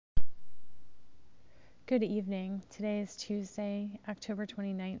Good evening. Today is Tuesday, October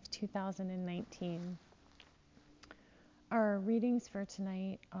 29th, 2019. Our readings for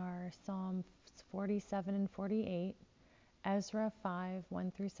tonight are Psalms 47 and 48, Ezra 5,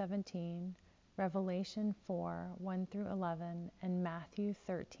 1 through 17, Revelation 4, 1 through 11, and Matthew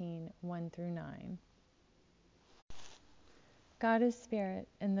 13, 1 through 9. God is spirit,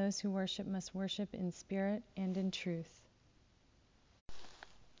 and those who worship must worship in spirit and in truth.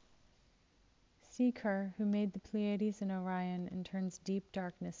 Seek her who made the Pleiades and Orion and turns deep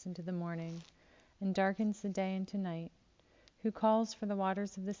darkness into the morning and darkens the day into night, who calls for the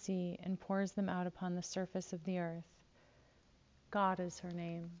waters of the sea and pours them out upon the surface of the earth. God is her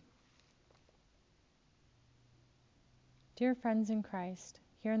name. Dear friends in Christ,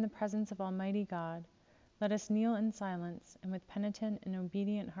 here in the presence of Almighty God, let us kneel in silence and with penitent and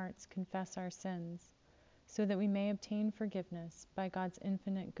obedient hearts confess our sins, so that we may obtain forgiveness by God's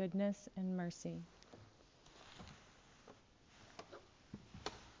infinite goodness and mercy.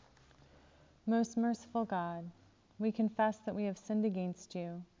 Most merciful God, we confess that we have sinned against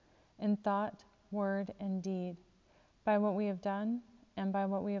you in thought, word, and deed, by what we have done and by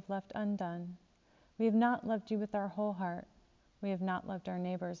what we have left undone. We have not loved you with our whole heart. We have not loved our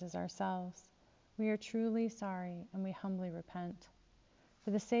neighbors as ourselves. We are truly sorry and we humbly repent.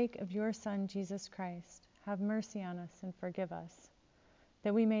 For the sake of your Son, Jesus Christ, have mercy on us and forgive us,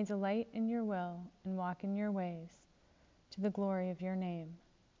 that we may delight in your will and walk in your ways, to the glory of your name.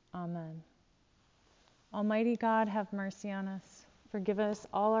 Amen. Almighty God, have mercy on us. Forgive us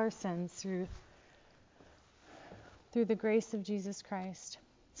all our sins through the grace of Jesus Christ.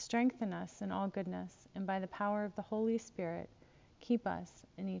 Strengthen us in all goodness, and by the power of the Holy Spirit, keep us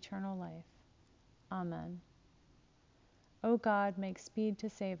in eternal life. Amen. O God, make speed to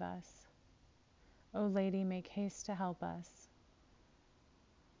save us. O Lady, make haste to help us.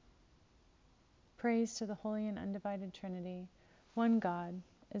 Praise to the Holy and Undivided Trinity, one God,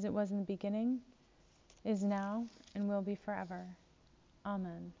 as it was in the beginning, is now, and will be forever.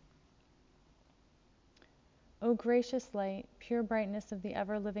 Amen. O gracious light, pure brightness of the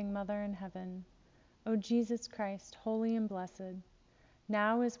ever-living Mother in heaven, O Jesus Christ, holy and blessed,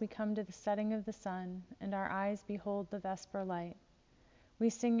 now as we come to the setting of the sun, and our eyes behold the vesper light, we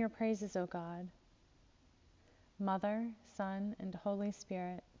sing your praises, O God. Mother, Son, and Holy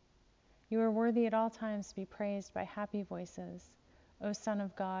Spirit, you are worthy at all times to be praised by happy voices, O Son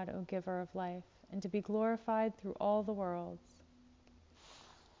of God, O Giver of life, and to be glorified through all the worlds.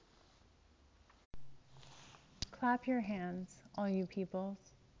 Clap your hands, all you peoples.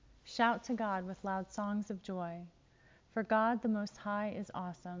 Shout to God with loud songs of joy. For God the Most High is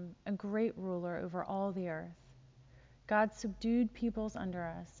awesome, a great ruler over all the earth. God subdued peoples under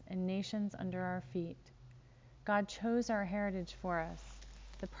us and nations under our feet. God chose our heritage for us,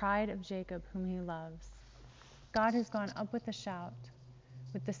 the pride of Jacob whom he loves. God has gone up with a shout,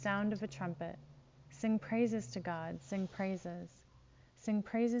 with the sound of a trumpet. Sing praises to God, sing praises. Sing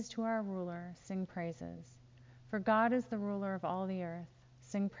praises to our ruler, sing praises. For God is the ruler of all the earth.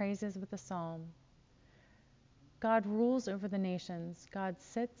 Sing praises with a psalm. God rules over the nations. God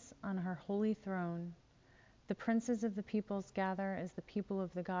sits on her holy throne. The princes of the peoples gather as the people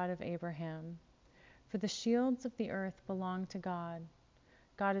of the God of Abraham. For the shields of the earth belong to God.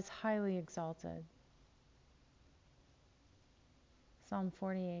 God is highly exalted. Psalm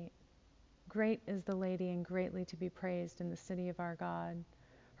 48. Great is the lady and greatly to be praised in the city of our God.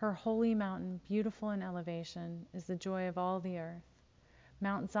 Her holy mountain, beautiful in elevation, is the joy of all the earth.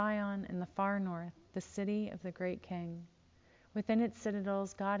 Mount Zion in the far north, the city of the great King. Within its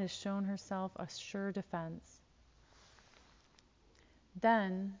citadels, God has shown herself a sure defense.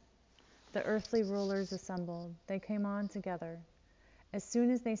 Then the earthly rulers assembled. They came on together. As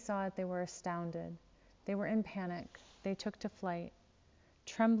soon as they saw it, they were astounded. They were in panic. They took to flight.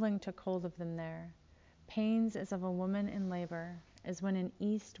 Trembling took hold of them there. Pains as of a woman in labor, as when an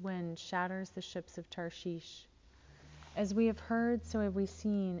east wind shatters the ships of Tarshish. As we have heard, so have we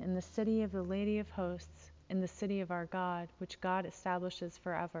seen in the city of the Lady of Hosts, in the city of our God, which God establishes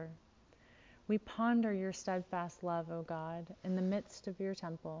forever. We ponder your steadfast love, O God, in the midst of your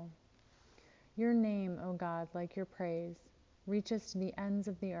temple. Your name, O God, like your praise, reaches to the ends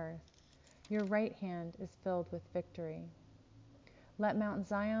of the earth. Your right hand is filled with victory. Let Mount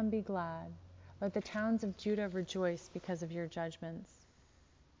Zion be glad. Let the towns of Judah rejoice because of your judgments.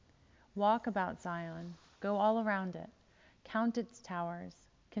 Walk about Zion, go all around it. Count its towers,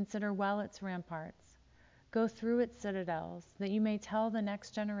 consider well its ramparts. Go through its citadels, that you may tell the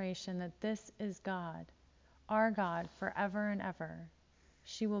next generation that this is God, our God forever and ever.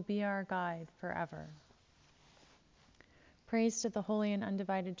 She will be our guide forever. Praise to the Holy and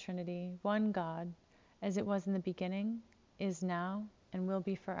Undivided Trinity, one God, as it was in the beginning, is now, and will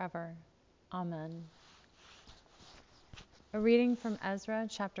be forever. Amen. A reading from Ezra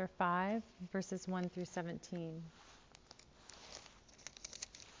chapter 5, verses 1 through 17.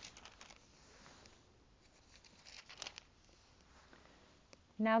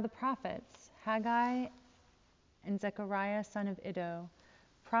 Now the prophets, Haggai and Zechariah son of Iddo,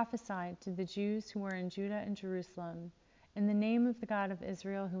 prophesied to the Jews who were in Judah and Jerusalem, in the name of the God of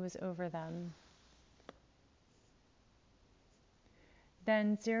Israel who was over them.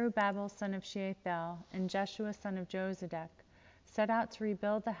 Then Zerubbabel son of Shealtiel and Jeshua son of Jozadak set out to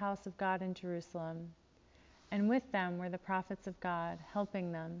rebuild the house of God in Jerusalem, and with them were the prophets of God,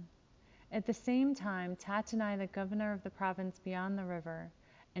 helping them. At the same time, Tattenai, the governor of the province beyond the river,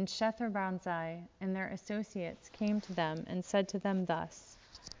 and Shethar-Banzai and their associates came to them and said to them thus,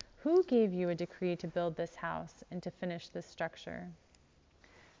 "Who gave you a decree to build this house and to finish this structure?"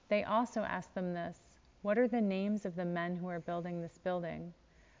 They also asked them this, "What are the names of the men who are building this building?"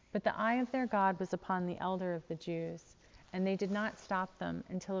 But the eye of their God was upon the elder of the Jews, and they did not stop them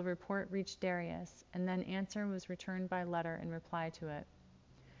until a report reached Darius, and then answer was returned by letter in reply to it.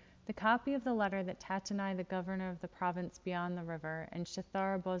 The copy of the letter that Tattenai, the governor of the province beyond the river, and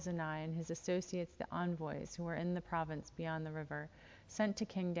Shethar-Bozenai and his associates, the envoys who were in the province beyond the river, sent to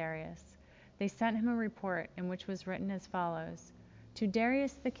King Darius. They sent him a report in which was written as follows: "To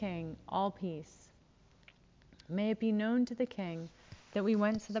Darius the king, all peace. May it be known to the king that we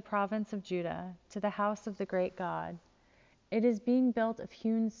went to the province of Judah, to the house of the great God. It is being built of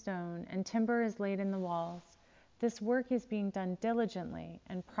hewn stone, and timber is laid in the walls. This work is being done diligently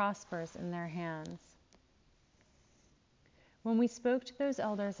and prospers in their hands." When we spoke to those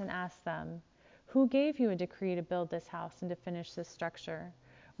elders and asked them, "Who gave you a decree to build this house and to finish this structure?"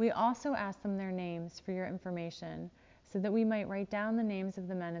 we also asked them their names for your information, so that we might write down the names of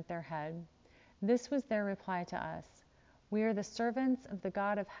the men at their head. This was their reply to us: "We are the servants of the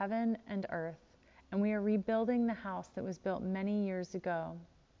God of heaven and earth, and we are rebuilding the house that was built many years ago,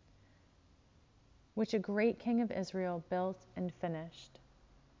 which a great king of Israel built and finished.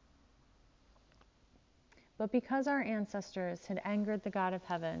 But because our ancestors had angered the God of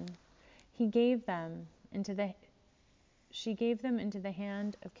heaven, she gave them into the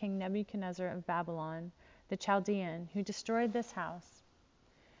hand of King Nebuchadnezzar of Babylon, the Chaldean, who destroyed this house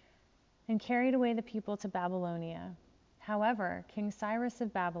and carried away the people to Babylonia. However, King Cyrus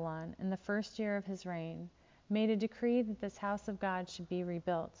of Babylon, in the first year of his reign, made a decree that this house of God should be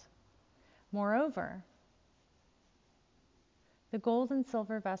rebuilt. Moreover, the gold and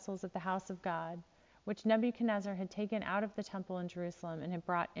silver vessels of the house of God, which Nebuchadnezzar had taken out of the temple in Jerusalem and had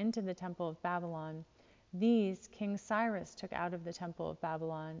brought into the temple of Babylon, these King Cyrus took out of the temple of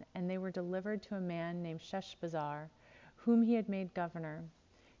Babylon, and they were delivered to a man named Sheshbazzar, whom he had made governor.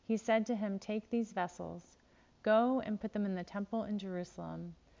 He said to him, "Take these vessels, go and put them in the temple in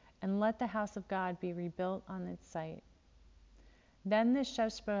Jerusalem, and let the house of God be rebuilt on its site." Then the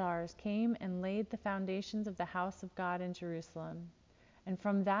Sheshbazzars came and laid the foundations of the house of God in Jerusalem. And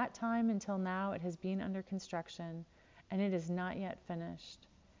from that time until now it has been under construction, and it is not yet finished.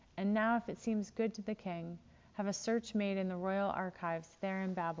 And now, if it seems good to the king, have a search made in the royal archives there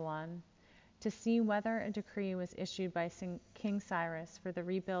in Babylon, to see whether a decree was issued by King Cyrus for the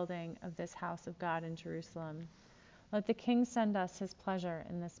rebuilding of this house of God in Jerusalem. Let the king send us his pleasure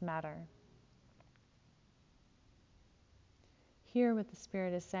in this matter. Hear what the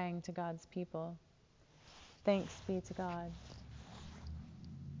Spirit is saying to God's people. Thanks be to God.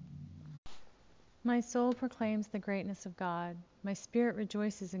 My soul proclaims the greatness of God. My spirit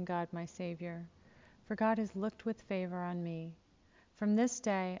rejoices in God, my Savior. For God has looked with favor on me. From this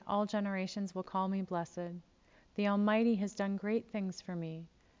day, all generations will call me blessed. The Almighty has done great things for me,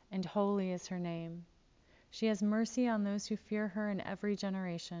 and holy is her name. She has mercy on those who fear her in every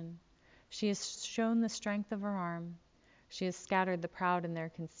generation. She has shown the strength of her arm. She has scattered the proud in their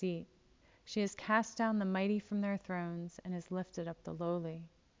conceit. She has cast down the mighty from their thrones and has lifted up the lowly.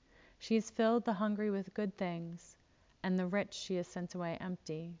 She has filled the hungry with good things, and the rich she has sent away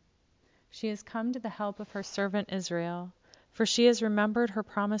empty. She has come to the help of her servant Israel, for she has remembered her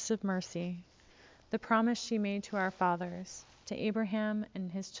promise of mercy, the promise she made to our fathers, to Abraham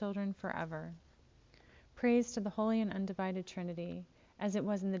and his children forever. Praise to the Holy and Undivided Trinity, as it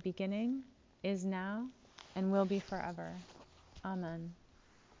was in the beginning, is now, and will be forever. Amen.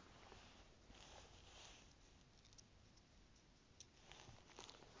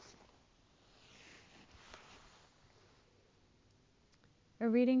 A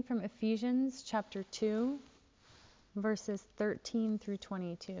reading from Ephesians chapter 2, verses 13 through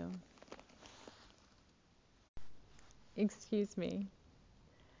 22. Excuse me.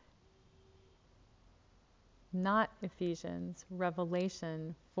 not Ephesians,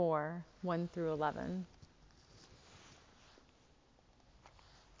 Revelation 4, 1 through 11.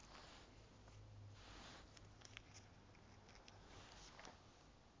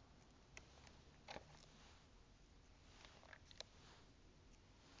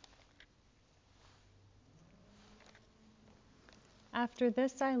 After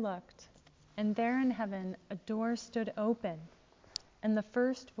this I looked, and there in heaven a door stood open, and the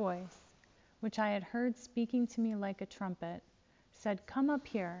first voice, which I had heard speaking to me like a trumpet, said, "Come up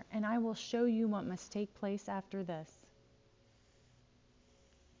here, and I will show you what must take place after this."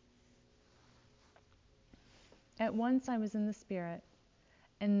 At once I was in the Spirit,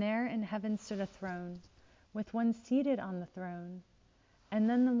 and there in heaven stood a throne, with one seated on the throne. And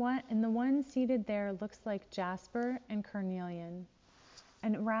then the one seated there looks like jasper and carnelian.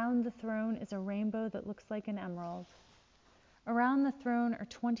 And around the throne is a rainbow that looks like an emerald. Around the throne are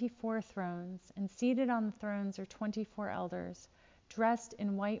 24 thrones, and seated on the thrones are 24 elders, dressed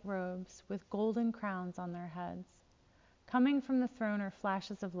in white robes with golden crowns on their heads. Coming from the throne are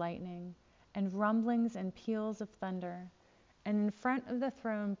flashes of lightning, and rumblings and peals of thunder. And in front of the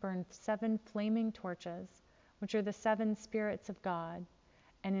throne burned 7 flaming torches, which are the 7 spirits of God.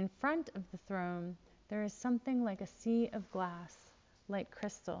 And in front of the throne there is something like a sea of glass, like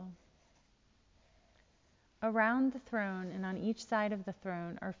crystal. Around the throne and on each side of the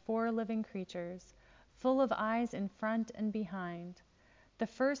throne are 4 living creatures, full of eyes in front and behind. The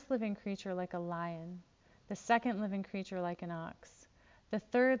first living creature like a lion, the second living creature like an ox, the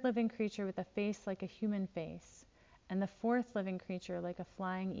third living creature with a face like a human face, and the fourth living creature like a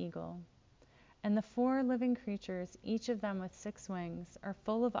flying eagle. And the 4 living creatures, each of them with 6 wings, are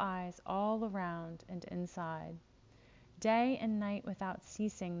full of eyes all around and inside. Day and night without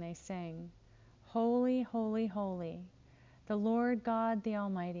ceasing they sing, "Holy, holy, holy, the Lord God the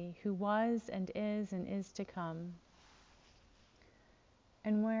Almighty, who was and is to come."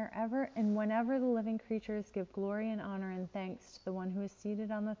 And whenever the living creatures give glory and honor and thanks to the one who is seated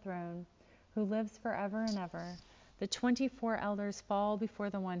on the throne, who lives forever and ever, the 24 elders fall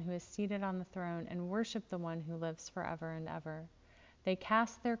before the one who is seated on the throne and worship the one who lives forever and ever. They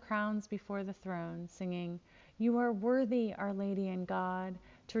cast their crowns before the throne, singing, "You are worthy, Our Lady and God,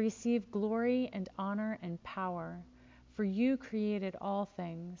 to receive glory and honor and power, for you created all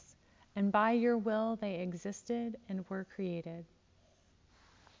things, and by your will they existed and were created."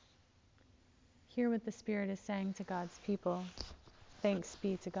 Hear what the Spirit is saying to God's people. Thanks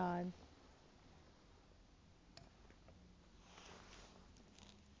be to God.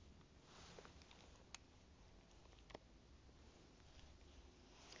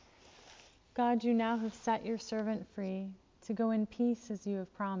 God, you now have set your servant free to go in peace as you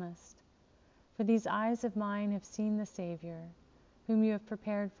have promised. For these eyes of mine have seen the Savior, whom you have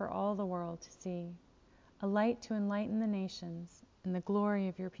prepared for all the world to see, a light to enlighten the nations and the glory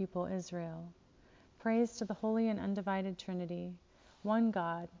of your people Israel. Praise to the holy and undivided Trinity, one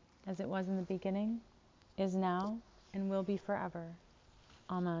God, as it was in the beginning, is now, and will be forever.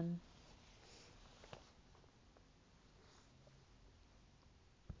 Amen.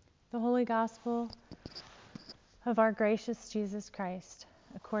 The Holy Gospel of our gracious Jesus Christ,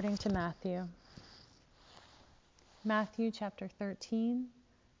 according to Matthew. Matthew chapter 13,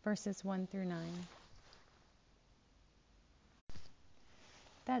 verses 1 through 9.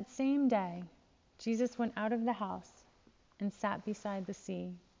 That same day, Jesus went out of the house and sat beside the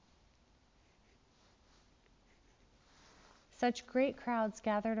sea. Such great crowds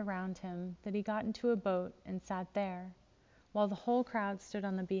gathered around him that he got into a boat and sat there, while the whole crowd stood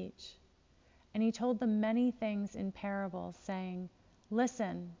on the beach. And he told them many things in parables, saying,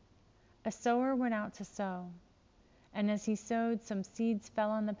 "Listen, a sower went out to sow. And as he sowed, some seeds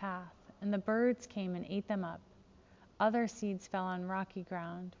fell on the path, and the birds came and ate them up. Other seeds fell on rocky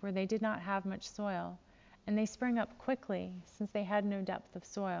ground, where they did not have much soil, and they sprang up quickly, since they had no depth of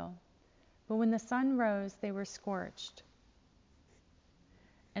soil. But when the sun rose, they were scorched.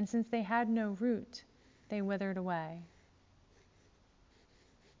 And since they had no root, they withered away.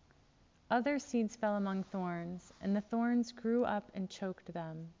 Other seeds fell among thorns, and the thorns grew up and choked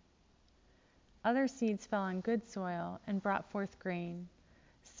them. Other seeds fell on good soil and brought forth grain,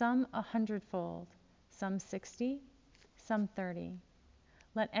 some 100-fold, some 60, some 30.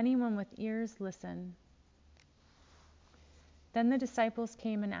 Let anyone with ears listen." Then the disciples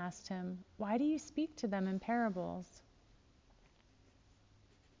came and asked him, "Why do you speak to them in parables?"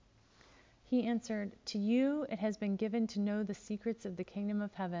 He answered, "To you it has been given to know the secrets of the kingdom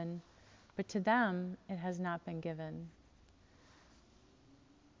of heaven, but to them it has not been given."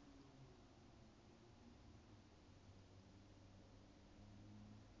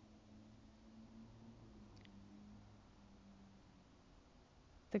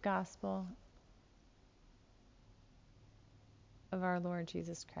 the gospel of our Lord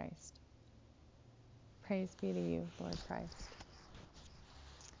Jesus Christ. Praise be to you, Lord Christ.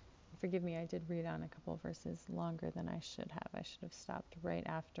 Forgive me, I did read on a couple verses longer than I should have. I should have stopped right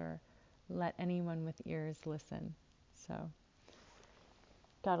after, let anyone with ears listen. So,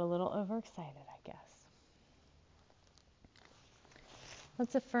 got a little overexcited, I guess.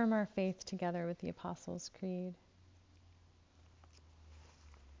 Let's affirm our faith together with the Apostles' Creed.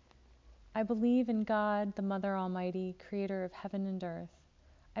 I believe in God, the Mother Almighty, creator of heaven and earth.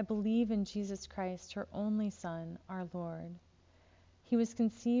 I believe in Jesus Christ, her only Son, our Lord. He was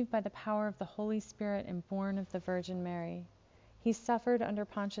conceived by the power of the Holy Spirit and born of the Virgin Mary. He suffered under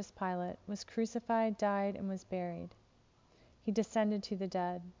Pontius Pilate, was crucified, died, and was buried. He descended to the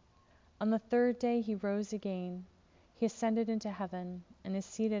dead. On the third day he rose again. He ascended into heaven and is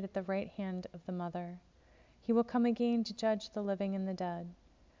seated at the right hand of the Mother. He will come again to judge the living and the dead.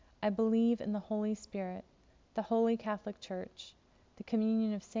 I believe in the Holy Spirit, the Holy Catholic Church, the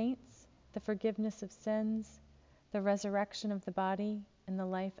communion of saints, the forgiveness of sins, the resurrection of the body, and the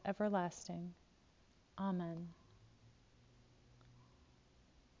life everlasting. Amen.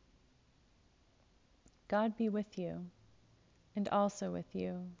 God be with you, and also with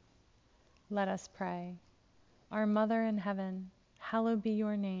you. Let us pray. Our Mother in heaven, hallowed be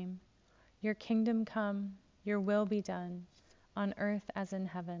your name. Your kingdom come, your will be done, on earth as in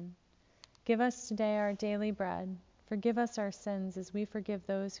heaven. Give us today our daily bread. Forgive us our sins as we forgive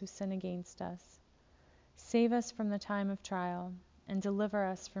those who sin against us. Save us from the time of trial, and deliver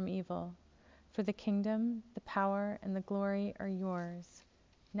us from evil. For the kingdom, the power, and the glory are yours,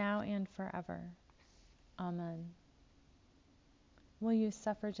 now and forever. Amen. Will you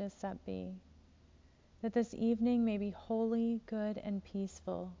suffragists up be? That this evening may be holy, good, and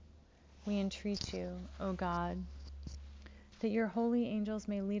peaceful, we entreat you, O God. That your holy angels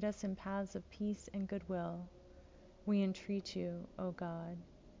may lead us in paths of peace and goodwill, we entreat you, O God.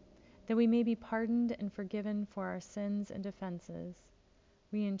 That we may be pardoned and forgiven for our sins and offenses,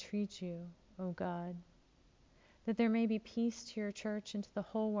 we entreat you, O God. That there may be peace to your church and to the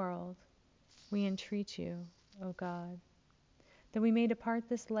whole world, we entreat you, O God. That we may depart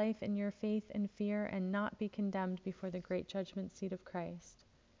this life in your faith and fear and not be condemned before the great judgment seat of Christ,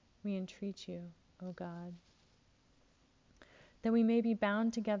 we entreat you, O God. That we may be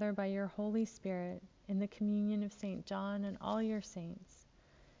bound together by your Holy Spirit in the communion of St. John and all your saints,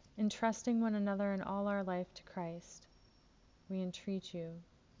 entrusting one another in all our life to Christ, we entreat you,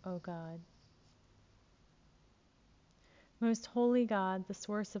 O God. Most holy God, the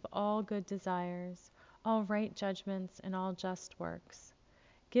source of all good desires, all right judgments, and all just works,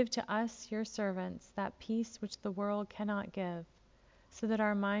 give to us, your servants, that peace which the world cannot give, so that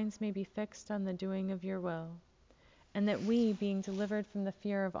our minds may be fixed on the doing of your will, and that we, being delivered from the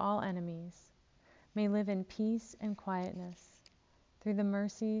fear of all enemies, may live in peace and quietness, through the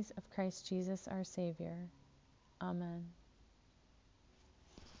mercies of Christ Jesus our Savior. Amen.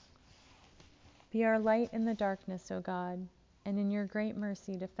 Be our light in the darkness, O God, and in your great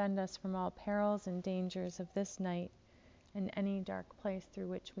mercy defend us from all perils and dangers of this night and any dark place through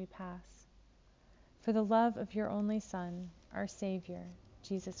which we pass. For the love of your only Son, our Savior,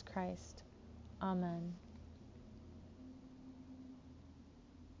 Jesus Christ. Amen.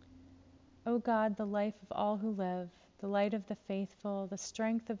 O God, the life of all who live, the light of the faithful, the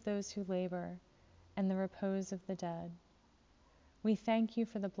strength of those who labor, and the repose of the dead, we thank you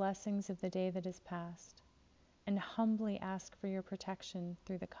for the blessings of the day that is past, and humbly ask for your protection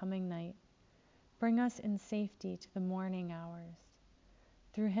through the coming night. Bring us in safety to the morning hours.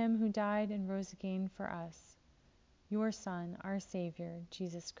 Through him who died and rose again for us, your Son, our Savior,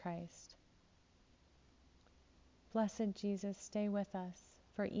 Jesus Christ. Blessed Jesus, stay with us,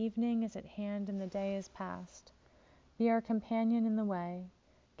 for evening is at hand and the day is past. Be our companion in the way,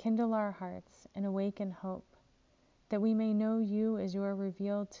 kindle our hearts, and awaken hope, that we may know you as you are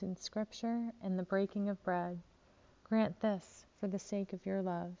revealed in Scripture and the breaking of bread. Grant this for the sake of your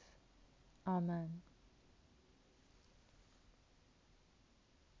love. Amen.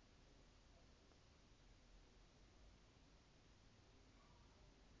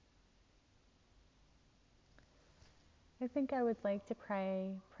 I think I would like to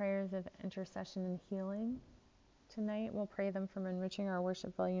pray prayers of intercession and healing. Tonight we'll pray them from Enriching Our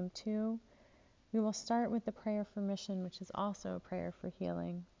Worship Volume 2. We will start with the prayer for mission, which is also a prayer for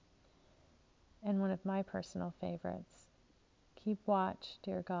healing, and one of my personal favorites. Keep watch,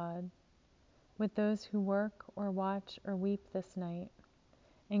 dear God, with those who work or watch or weep this night,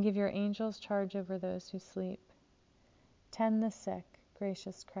 and give your angels charge over those who sleep. Tend the sick,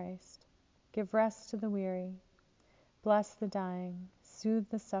 gracious Christ. Give rest to the weary. Bless the dying. soothe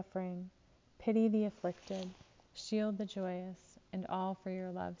the suffering, pity the afflicted, shield the joyous, and all for your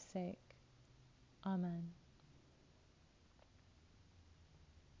love's sake. Amen.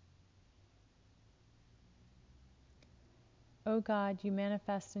 O God, you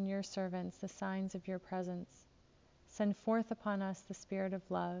manifest in your servants the signs of your presence. Send forth upon us the Spirit of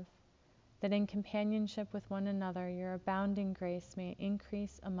love, that in companionship with one another your abounding grace may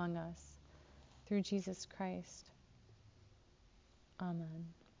increase among us. Through Jesus Christ. Amen.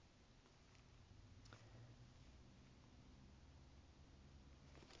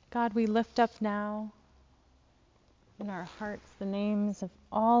 God, we lift up now in our hearts the names of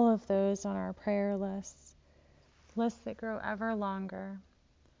all of those on our prayer lists that grow ever longer.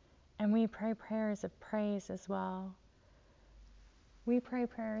 And we pray prayers of praise as well. We pray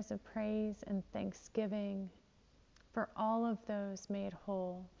prayers of praise and thanksgiving for all of those made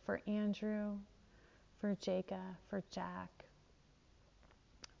whole, for Andrew, for Jacob, for Jack,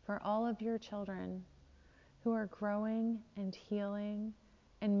 for all of your children who are growing and healing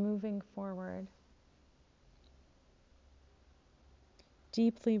and moving forward,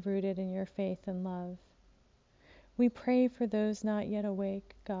 deeply rooted in your faith and love. We pray for those not yet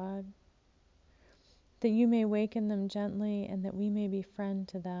awake, God, that you may waken them gently and that we may be friend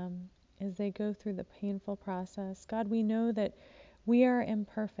to them as they go through the painful process. God, we know that we are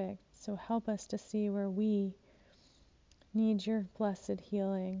imperfect, so help us to see where we need your blessed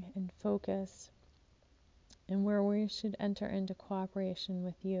healing and focus, and where we should enter into cooperation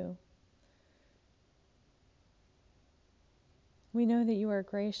with you. We know that you are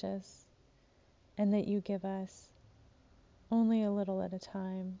gracious and that you give us only a little at a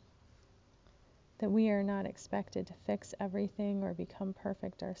time, that we are not expected to fix everything or become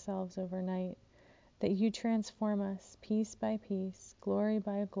perfect ourselves overnight, that you transform us piece by piece, glory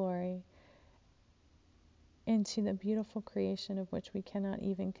by glory, into the beautiful creation of which we cannot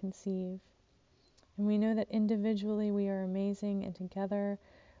even conceive. And we know that individually we are amazing, and together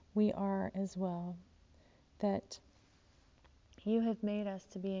we are as well, that you have made us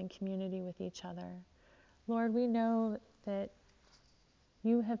to be in community with each other. Lord, we know that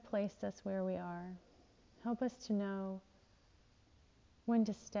you have placed us where we are. Help us to know when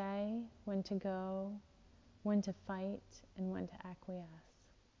to stay, when to go, when to fight, and when to acquiesce.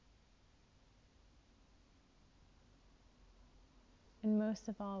 And most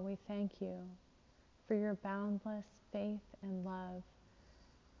of all, we thank you for your boundless faith and love,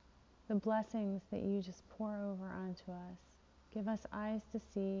 the blessings that you just pour over onto us. Give us eyes to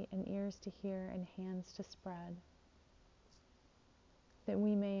see and ears to hear and hands to spread, that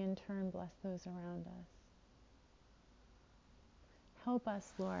we may in turn bless those around us. Help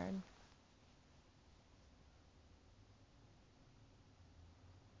us, Lord,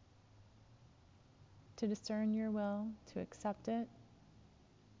 to discern your will, to accept it,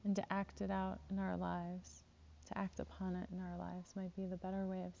 and to act it out in our lives. To act upon it in our lives might be the better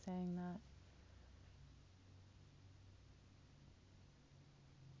way of saying that.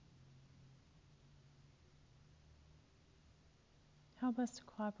 Help us to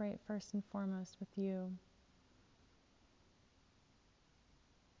cooperate first and foremost with you.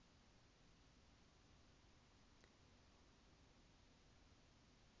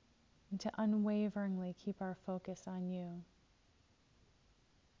 And to unwaveringly keep our focus on you.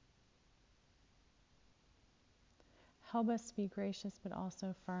 Help us to be gracious but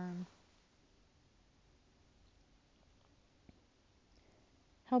also firm.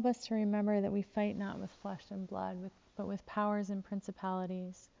 Help us to remember that we fight not with flesh and blood, but with powers and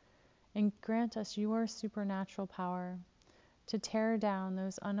principalities. And grant us your supernatural power to tear down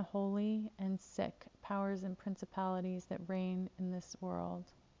those unholy and sick powers and principalities that reign in this world.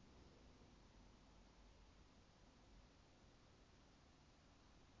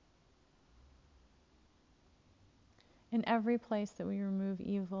 In every place that we remove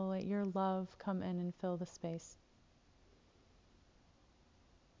evil, let your love come in and fill the space.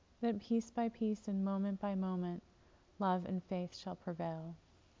 That piece by piece and moment by moment, love and faith shall prevail.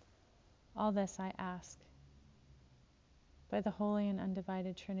 All this I ask by the holy and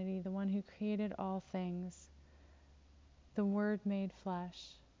undivided Trinity, the one who created all things, the Word made flesh,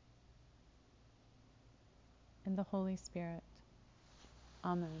 and the Holy Spirit.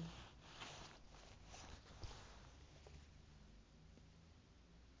 Amen.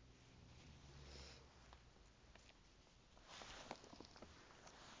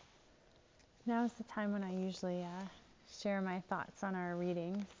 Now is the time when I usually share my thoughts on our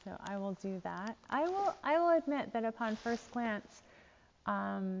reading, so I will do that. I will admit that upon first glance,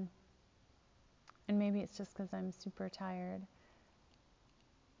 and maybe it's just because I'm super tired,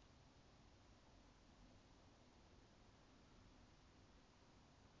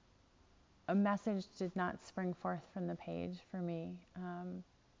 a message did not spring forth from the page for me.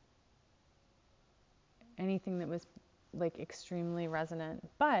 Anything that was like extremely resonant.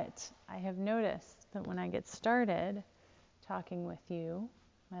 But I have noticed that when I get started talking with you,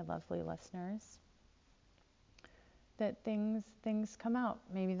 my lovely listeners, that things come out.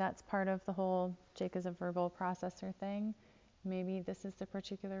 Maybe that's part of the whole Jake is a verbal processor thing. Maybe this is the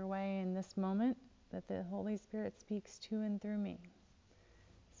particular way in this moment that the Holy Spirit speaks to and through me.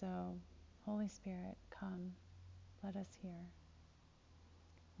 So, Holy Spirit, come, let us hear.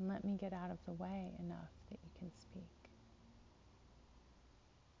 And let me get out of the way enough that you can speak.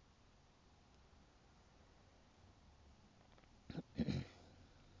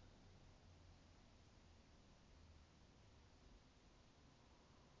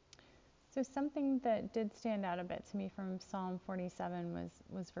 So something that did stand out a bit to me from Psalm 47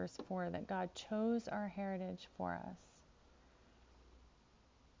 was verse 4, that God chose our heritage for us.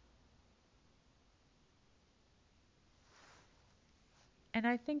 And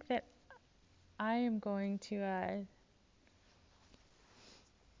I think that I am going to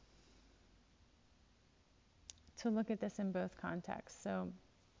look at this in both contexts. So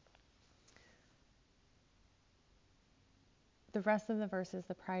the rest of the verse is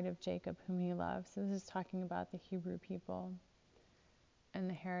the pride of Jacob, whom he loves. So this is talking about the Hebrew people and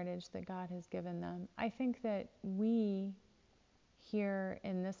the heritage that God has given them. I think that we here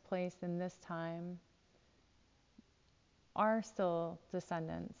in this place, in this time, are still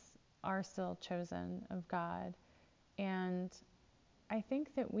descendants, are still chosen of God. And I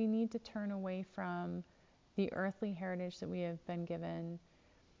think that we need to turn away from the earthly heritage that we have been given,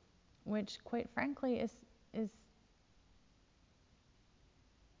 which quite frankly is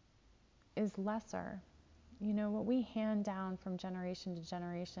lesser. You know, what we hand down from generation to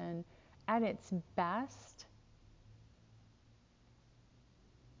generation at its best,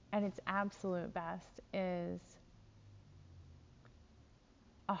 at its absolute best, is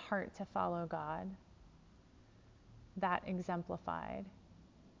a heart to follow God, that exemplified.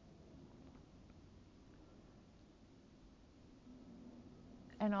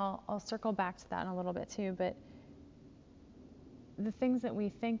 And I'll circle back to that in a little bit too, but the things that we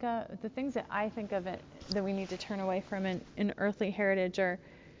think of, the things that I think of it, that we need to turn away from in earthly heritage are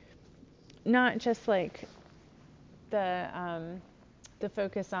not just like the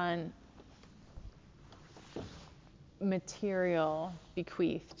focus on material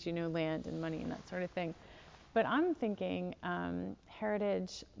bequeathed, you know, land and money and that sort of thing. But I'm thinking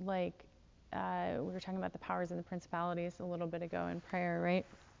heritage, like we were talking about the powers and the principalities a little bit ago in prayer, right?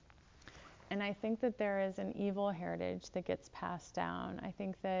 And I think that there is an evil heritage that gets passed down. I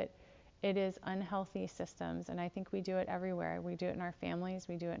think that it is unhealthy systems, and I think we do it everywhere. We do it in our families,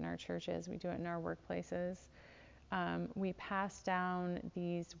 we do it in our churches, we do it in our workplaces. We pass down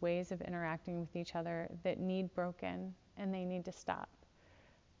these ways of interacting with each other that need broken, and they need to stop.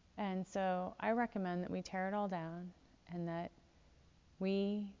 And so I recommend that we tear it all down and that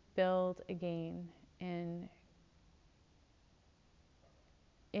we build again in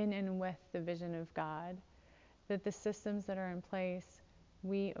and with the vision of God, that the systems that are in place,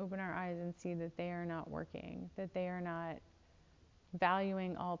 we open our eyes and see that they are not working, that they are not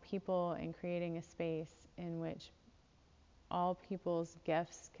valuing all people and creating a space in which all people's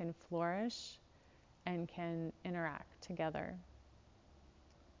gifts can flourish and can interact together.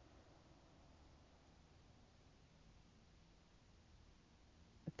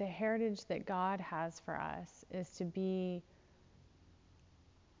 The heritage that God has for us is to be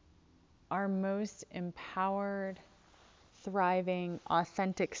our most empowered, thriving,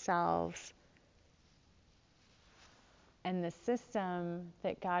 authentic selves. And the system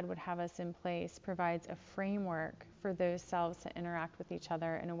that God would have us in place provides a framework for those selves to interact with each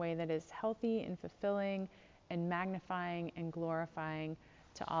other in a way that is healthy and fulfilling and magnifying and glorifying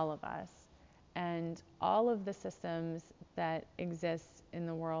to all of us. And all of the systems that exist in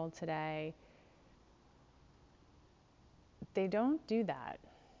the world today, they don't do that.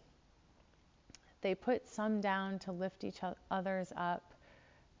 They put some down to lift each others up.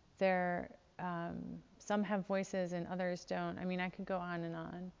 Some have voices and others don't. I mean, I could go on and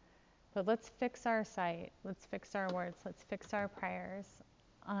on. But let's fix our sight. Let's fix our words. Let's fix our prayers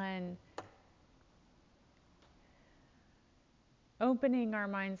on opening our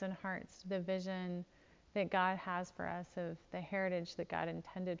minds and hearts to the vision that God has for us, of the heritage that God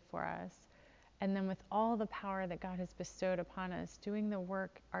intended for us. And then with all the power that God has bestowed upon us, doing the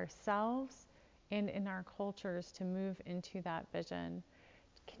work ourselves and in our cultures to move into that vision.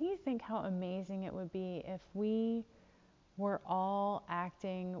 Can you think how amazing it would be if we were all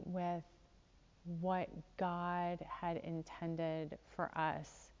acting with what God had intended for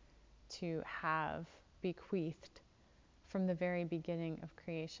us to have bequeathed from the very beginning of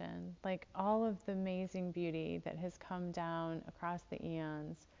creation. Like all of the amazing beauty that has come down across the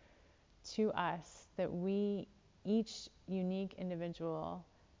eons to us, that we, each unique individual,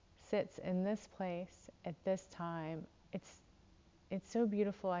 sits in this place at this time. It's so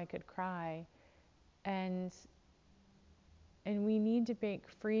beautiful I could cry. And we need to break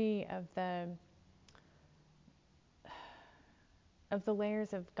free of the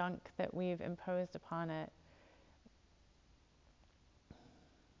layers of gunk that we've imposed upon it.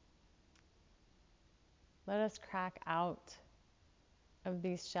 Let us crack out of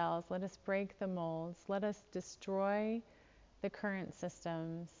these shells. Let us break the molds. Let us destroy the current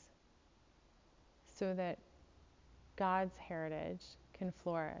systems so that God's heritage can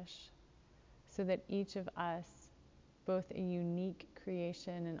flourish, so that each of us, both a unique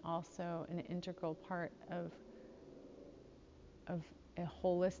creation and also an integral part of a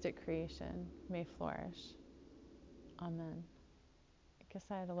holistic creation, may flourish. Amen. I guess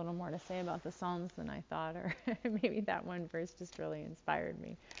I had a little more to say about the Psalms than I thought, or maybe that one verse just really inspired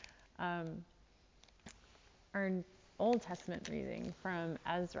me. Our Old Testament reading from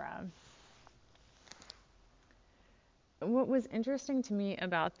Ezra. What was interesting to me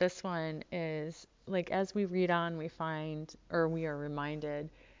about this one is, like, as we read on, we find, or we are reminded,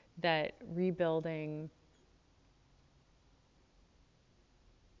 that rebuilding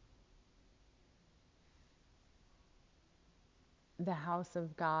the house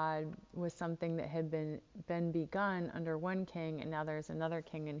of God was something that had been begun under one king, and now there's another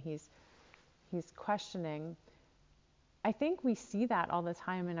king, and he's questioning. I think we see that all the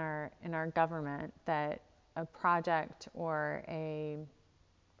time in our government, that a project or a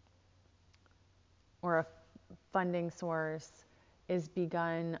funding source is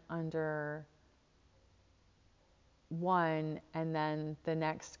begun under one, and then the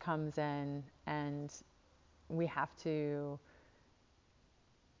next comes in, and we have to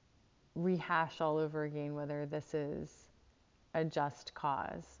rehash all over again whether this is a just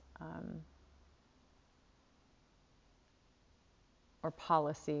cause, or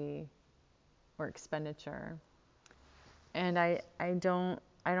policy or expenditure. And I don't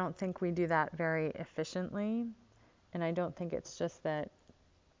think we do that very efficiently. And I don't think it's just that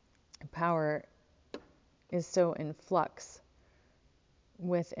power is so in flux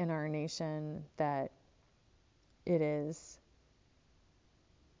within our nation that it is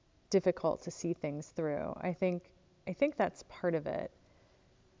difficult to see things through. I think that's part of it.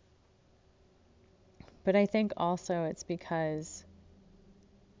 But I think also it's because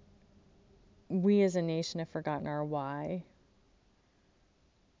we as a nation have forgotten our why.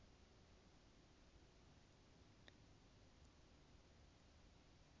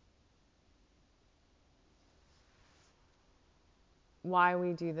 Why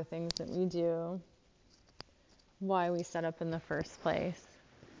we do the things that we do. Why we set up in the first place.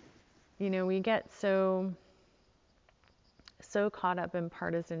 You know, we get so caught up in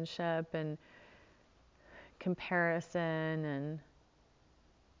partisanship and comparison and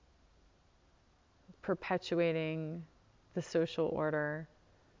perpetuating the social order,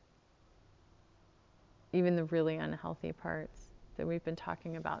 even the really unhealthy parts that we've been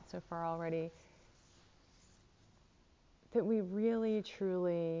talking about so far already, that we really,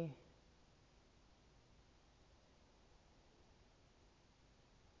 truly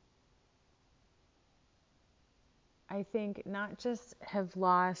I think not just have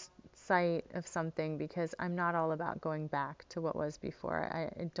lost sight of something, because I'm not all about going back to what was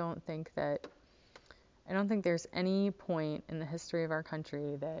before. I don't think there's any point in the history of our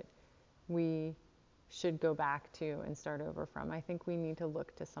country that we should go back to and start over from. I think we need to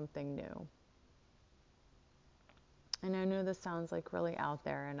look to something new. And I know this sounds like really out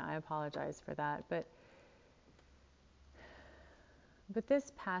there, and I apologize for that, but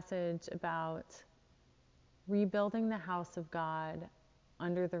this passage about rebuilding the house of God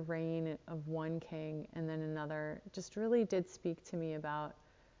under the reign of one king and then another just really did speak to me about,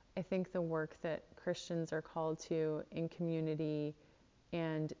 I think, the work that Christians are called to in community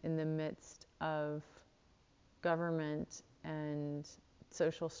and in the midst of government and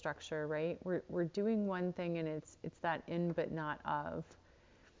social structure, right? We're doing one thing, and it's that in but not of.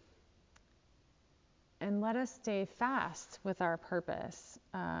 And let us stay fast with our purpose,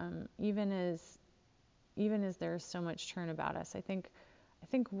 even as there's so much churn about us. I think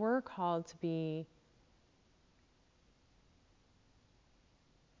we're called to be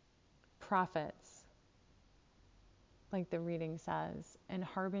prophets, like the reading says, and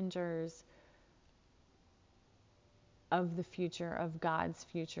harbingers of the future, of God's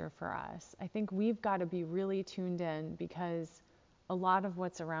future for us. I think we've got to be really tuned in, because a lot of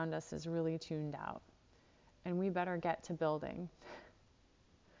what's around us is really tuned out, and we better get to building.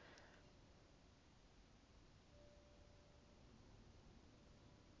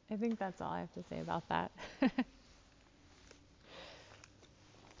 I think that's all I have to say about that.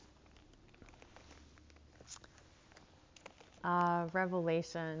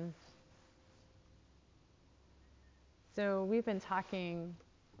 Revelation. So we've been talking,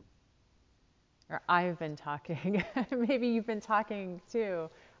 or I've been talking, maybe you've been talking too.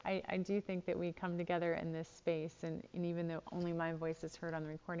 I do think that we come together in this space, and even though only my voice is heard on the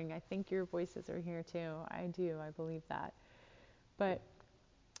recording, I think your voices are here too. I do, I believe that. But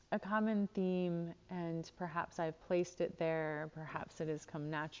a common theme, and perhaps I've placed it there, perhaps it has come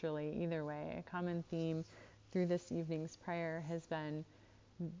naturally, either way, a common theme through this evening's prayer has been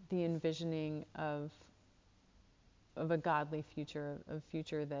the envisioning of a godly future, a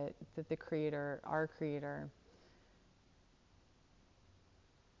future that the Creator, our Creator,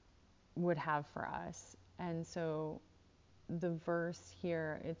 would have for us. And so the verse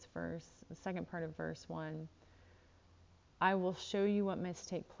here, the second part of verse 1, I will show you what must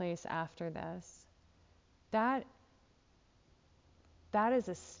take place after this. That is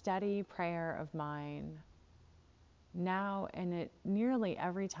a steady prayer of mine now, and it nearly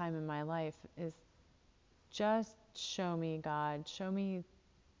every time in my life is just show me, God, show me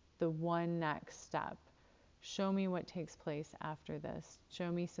the one next step. Show me what takes place after this.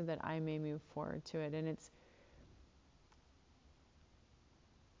 Show me so that I may move forward to it. And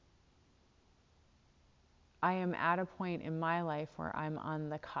I am at a point in my life where I'm on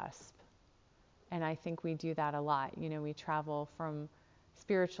the cusp. And I think we do that a lot. You know, we travel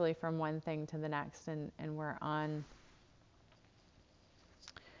spiritually from one thing to the next, and we're on.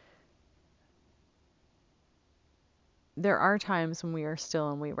 There are times when we are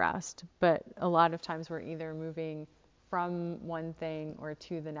still and we rest, but a lot of times we're either moving from one thing or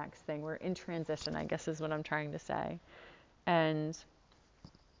to the next thing. We're in transition, I guess is what I'm trying to say. And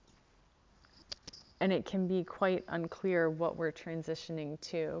it can be quite unclear what we're transitioning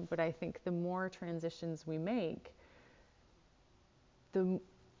to, but I think the more transitions we make, the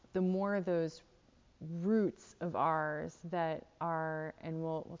more those roots of ours that are, and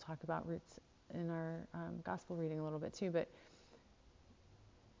we'll talk about roots in our gospel reading a little bit too, but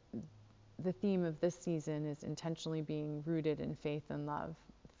the theme of this season is intentionally being rooted in faith and love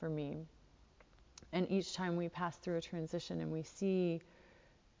for me. And each time we pass through a transition and we see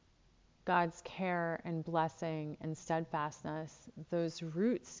God's care and blessing and steadfastness, those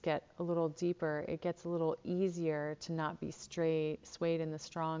roots get a little deeper. It gets a little easier to not be swayed in the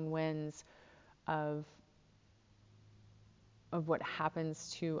strong winds of what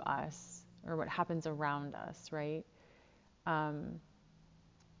happens to us or what happens around us, right? And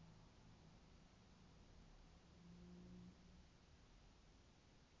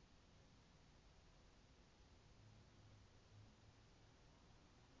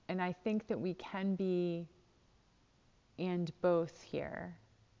I think that we can be and both here.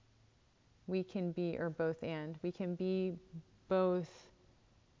 We can be, or both and, we can be both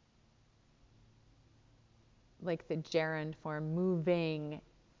like the gerund form, moving,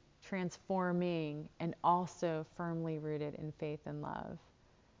 transforming, and also firmly rooted in faith and love.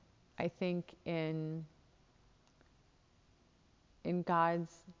 I think in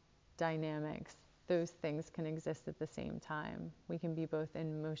God's dynamics, those things can exist at the same time. We can be both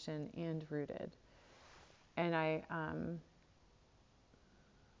in motion and rooted. And I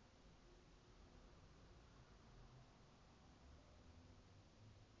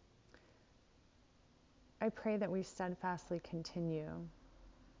pray that we steadfastly continue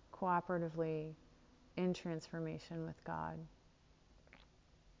cooperatively in transformation with God.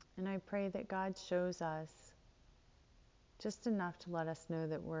 And I pray that God shows us just enough to let us know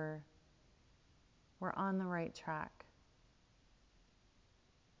that we're on the right track,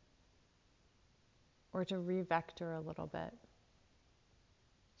 or to re-vector a little bit.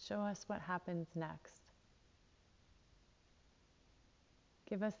 Show us what happens next.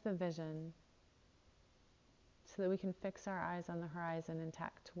 Give us the vision so that we can fix our eyes on the horizon and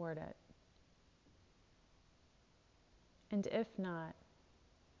tack toward it. And if not,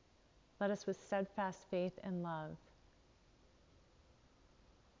 let us with steadfast faith and love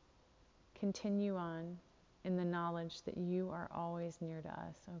continue on in the knowledge that you are always near to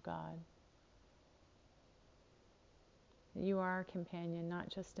us, O God. That you are our companion, not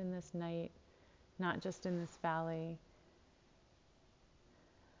just in this night, not just in this valley,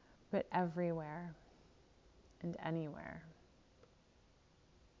 but everywhere and anywhere.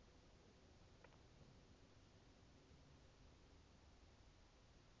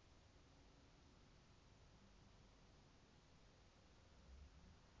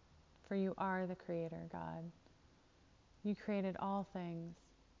 for you are the Creator, God. You created all things.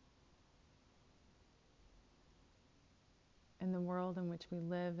 In the world in which we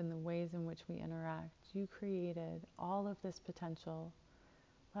live, in the ways in which we interact, you created all of this potential.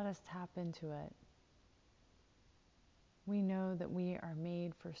 Let us tap into it. We know that we are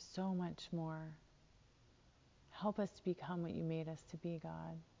made for so much more. Help us to become what you made us to be,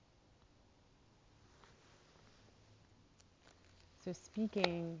 God. So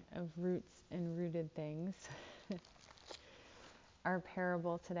speaking of roots and rooted things, our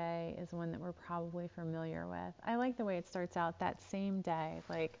parable today is one that we're probably familiar with. I like the way it starts out that same day.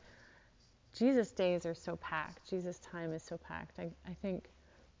 Like, Jesus' days are so packed. Jesus' time is so packed. I think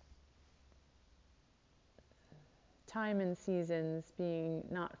time and seasons being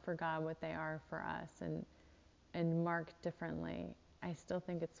not for God what they are for us and marked differently, I still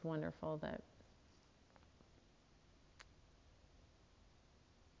think it's wonderful that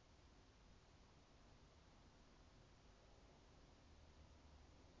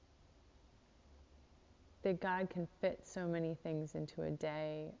God can fit so many things into a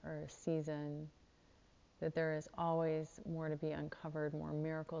day or a season, that there is always more to be uncovered, more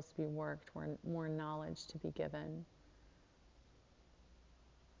miracles to be worked, more knowledge to be given.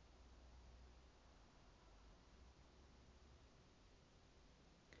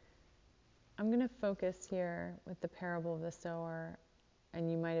 I'm going to focus here with the parable of the sower, and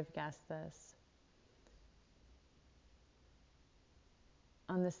you might have guessed this,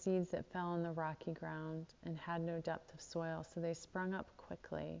 on the seeds that fell on the rocky ground and had no depth of soil, so they sprung up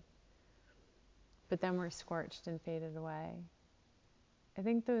quickly, but then were scorched and faded away. I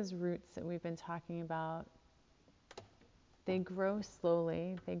think those roots that we've been talking about, they grow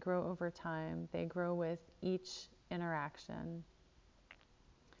slowly, they grow over time, they grow with each interaction.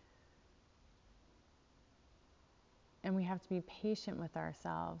 And we have to be patient with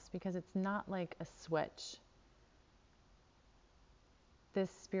ourselves because it's not like a switch. This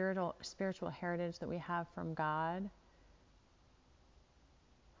spiritual heritage that we have from God,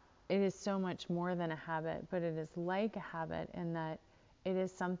 it is so much more than a habit, but it is like a habit in that it is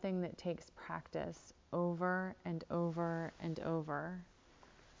something that takes practice over and over and over.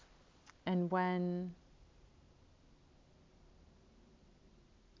 And when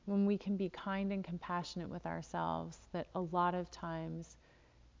we can be kind and compassionate with ourselves, that a lot of times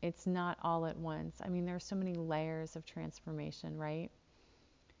it's not all at once. I mean, there's so many layers of transformation, right?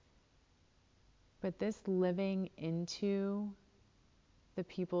 But this living into the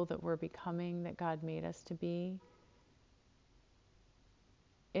people that we're becoming, that God made us to be,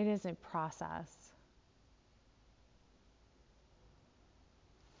 it is a process.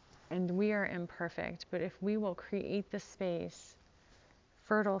 And we are imperfect, but if we will create the space,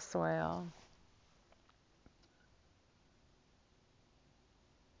 fertile soil,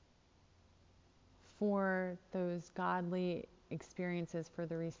 for those godly experiences, for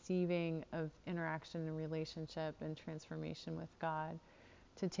the receiving of interaction and relationship and transformation with God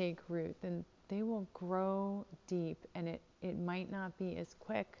to take root, then they will grow deep, and it might not be as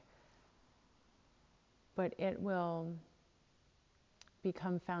quick, but it will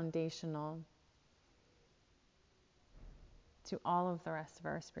become foundational to all of the rest of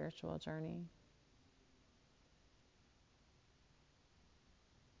our spiritual journey.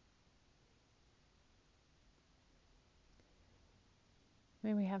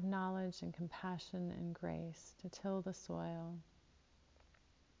 May we have knowledge and compassion and grace to till the soil,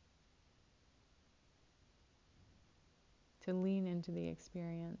 to lean into the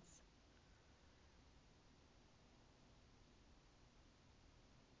experience.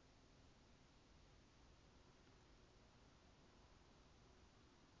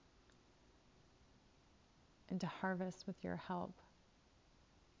 And to harvest with your help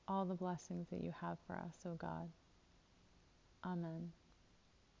all the blessings that you have for us, O God. Amen.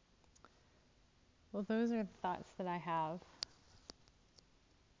 Well, those are the thoughts that I have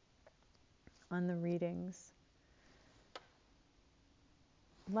on the readings.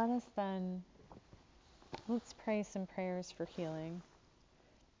 Let's pray some prayers for healing.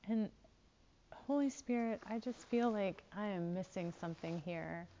 And Holy Spirit, I just feel like I am missing something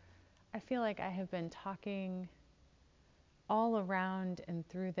here. I feel like I have been talking all around and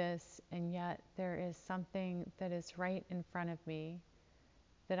through this, and yet there is something that is right in front of me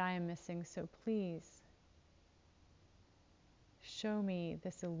that I am missing. So please show me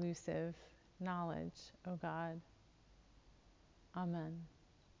this elusive knowledge, O God. Amen.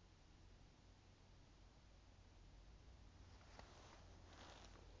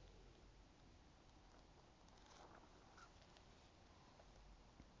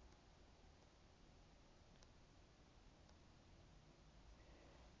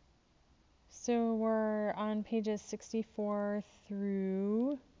 So we're on pages 64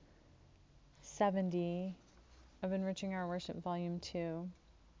 through 70 of Enriching Our Worship, Volume 2.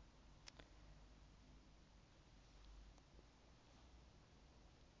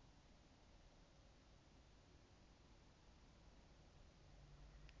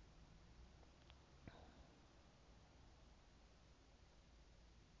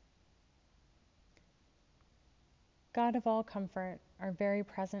 God of all comfort, our very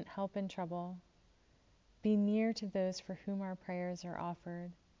present help in trouble, be near to those for whom our prayers are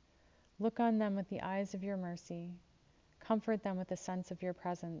offered. Look on them with the eyes of your mercy. Comfort them with the sense of your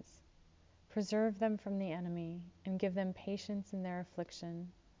presence. Preserve them from the enemy, and give them patience in their affliction.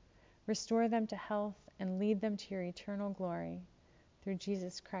 Restore them to health, and lead them to your eternal glory, through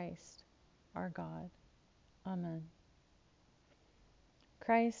Jesus Christ, our God. Amen.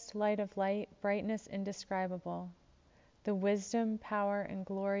 Christ, light of light, brightness indescribable, the wisdom, power, and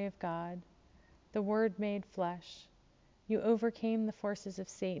glory of God, the Word made flesh, you overcame the forces of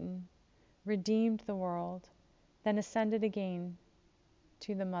Satan, redeemed the world, then ascended again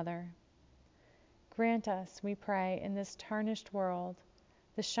to the Mother. Grant us, we pray, in this tarnished world,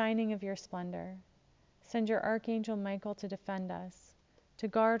 the shining of your splendor. Send your Archangel Michael to defend us, to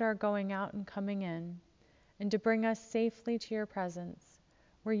guard our going out and coming in, and to bring us safely to your presence,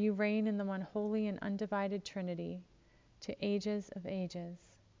 where you reign in the one holy and undivided Trinity, to ages of ages.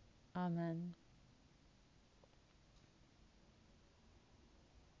 Amen.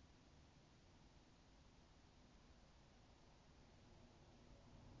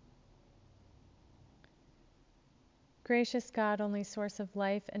 Gracious God, only source of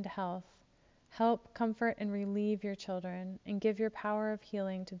life and health, help, comfort, and relieve your children, and give your power of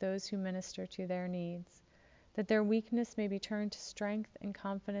healing to those who minister to their needs, that their weakness may be turned to strength and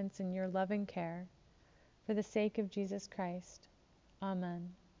confidence in your loving care. For the sake of Jesus Christ. Amen.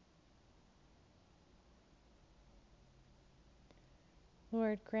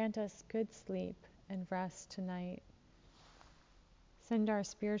 Lord, grant us good sleep and rest tonight. Send our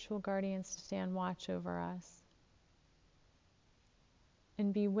spiritual guardians to stand watch over us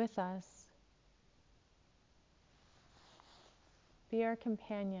and be with us. Be our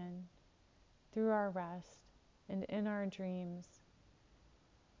companion through our rest and in our dreams.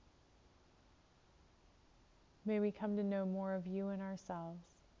 May we come to know more of you and ourselves.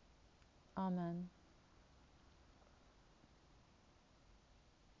 Amen.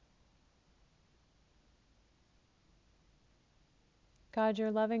 God,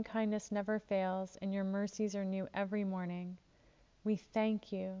 your loving kindness never fails, and your mercies are new every morning. We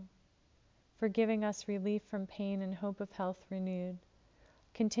thank you for giving us relief from pain and hope of health renewed.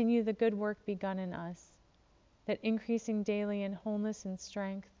 Continue the good work begun in us, that increasing daily in wholeness and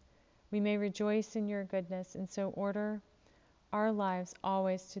strength, we may rejoice in your goodness, and so order our lives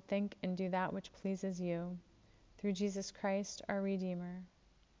always to think and do that which pleases you. Through Jesus Christ, our Redeemer.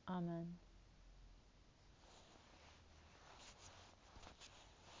 Amen.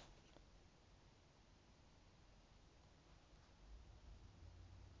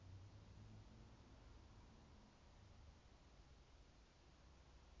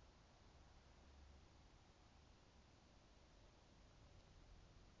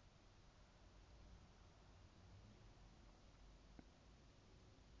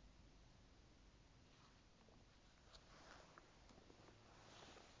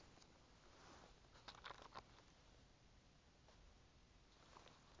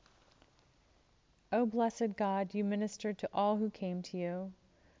 O blessed God, you ministered to all who came to you.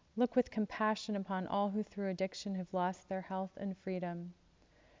 Look with compassion upon all who through addiction have lost their health and freedom.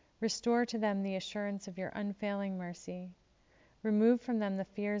 Restore to them the assurance of your unfailing mercy. Remove from them the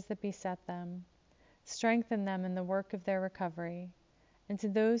fears that beset them. Strengthen them in the work of their recovery. And to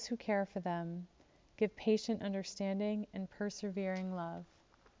those who care for them, give patient understanding and persevering love.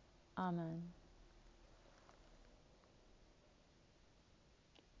 Amen.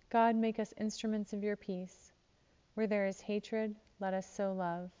 God, make us instruments of your peace. Where there is hatred, let us sow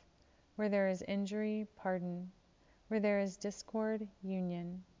love. Where there is injury, pardon. Where there is discord,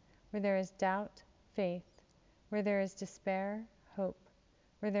 union. Where there is doubt, faith. Where there is despair, hope.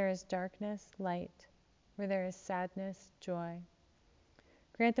 Where there is darkness, light. Where there is sadness, joy.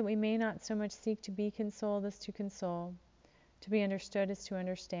 Grant that we may not so much seek to be consoled as to console, to be understood as to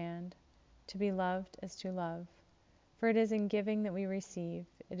understand, to be loved as to love. For it is in giving that we receive,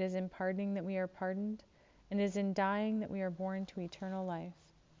 it is in pardoning that we are pardoned, and it is in dying that we are born to eternal life.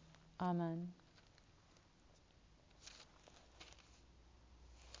 Amen.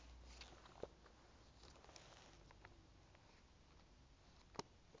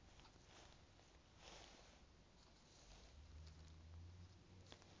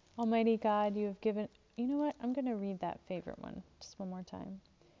 Almighty God, you have given... You know what? I'm going to read that favorite one just one more time.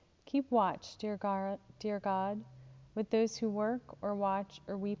 Keep watch, dear God, with those who work or watch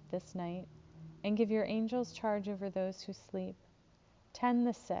or weep this night, and give your angels charge over those who sleep. Tend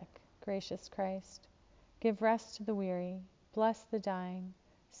the sick, gracious Christ. Give rest to the weary, bless the dying,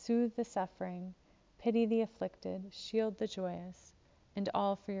 soothe the suffering, pity the afflicted, shield the joyous, and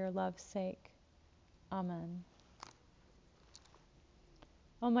all for your love's sake. Amen.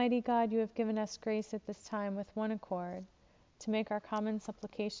 Almighty God, you have given us grace at this time with one accord to make our common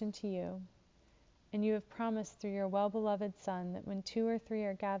supplication to you. And you have promised through your well-beloved Son that when 2 or 3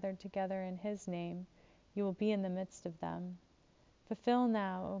 are gathered together in his name, you will be in the midst of them. Fulfill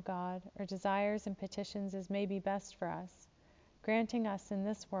now, O God, our desires and petitions as may be best for us, granting us in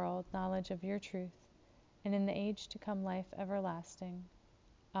this world knowledge of your truth, and in the age to come life everlasting.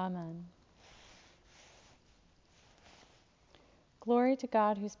 Amen. Glory to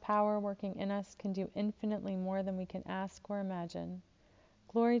God, whose power working in us can do infinitely more than we can ask or imagine.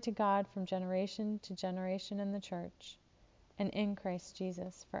 Glory to God from generation to generation in the Church, and in Christ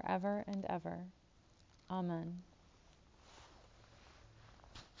Jesus forever and ever. Amen.